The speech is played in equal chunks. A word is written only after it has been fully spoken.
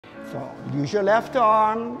So use your left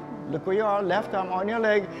arm. Look where you are. Left arm on your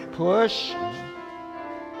leg. Push.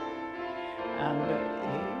 And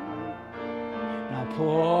now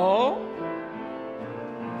pull.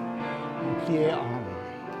 And plie arm.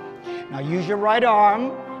 Now use your right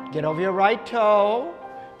arm. Get over your right toe.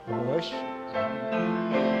 Push. Right.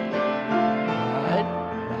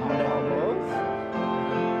 Round elbows. Pull.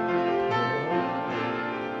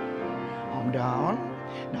 Arm down.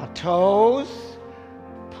 Now toes.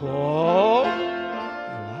 Pull.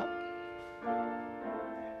 Up.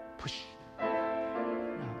 Push.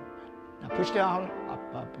 Now push down.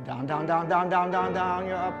 Up, up, down, down, down, down, down, down, down.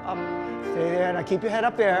 You're up, up. Stay there. Now keep your head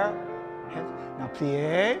up there. Now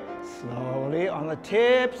plie. Slowly on the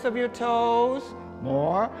tips of your toes.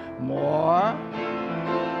 More, more.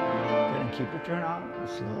 Good, and keep your turn on.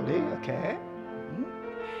 Slowly, okay.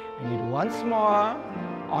 You need once more.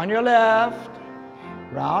 On your left.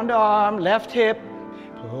 Round arm, left hip.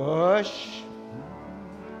 Push.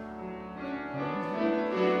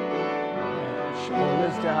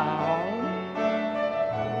 Shoulders down.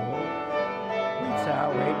 Weights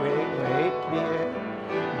out. Wait, wait, wait.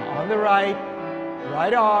 Now on the right.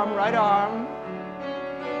 Right arm, right arm.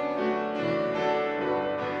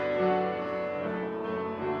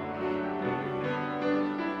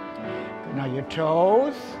 Good. Now your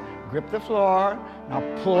toes. Grip the floor. Now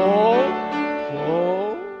pull,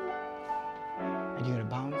 pull. And you're gonna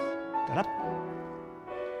bounce that up.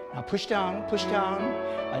 Now push down, push down.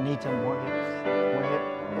 I need some more hips, more hip.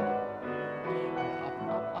 Up,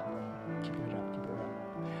 up, up. Keep it up, keep it up.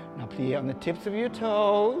 Now plie on the tips of your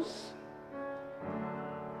toes.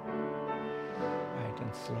 Right,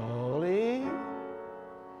 and slowly.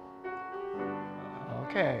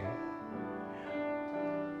 Okay.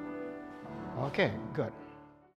 Okay, good.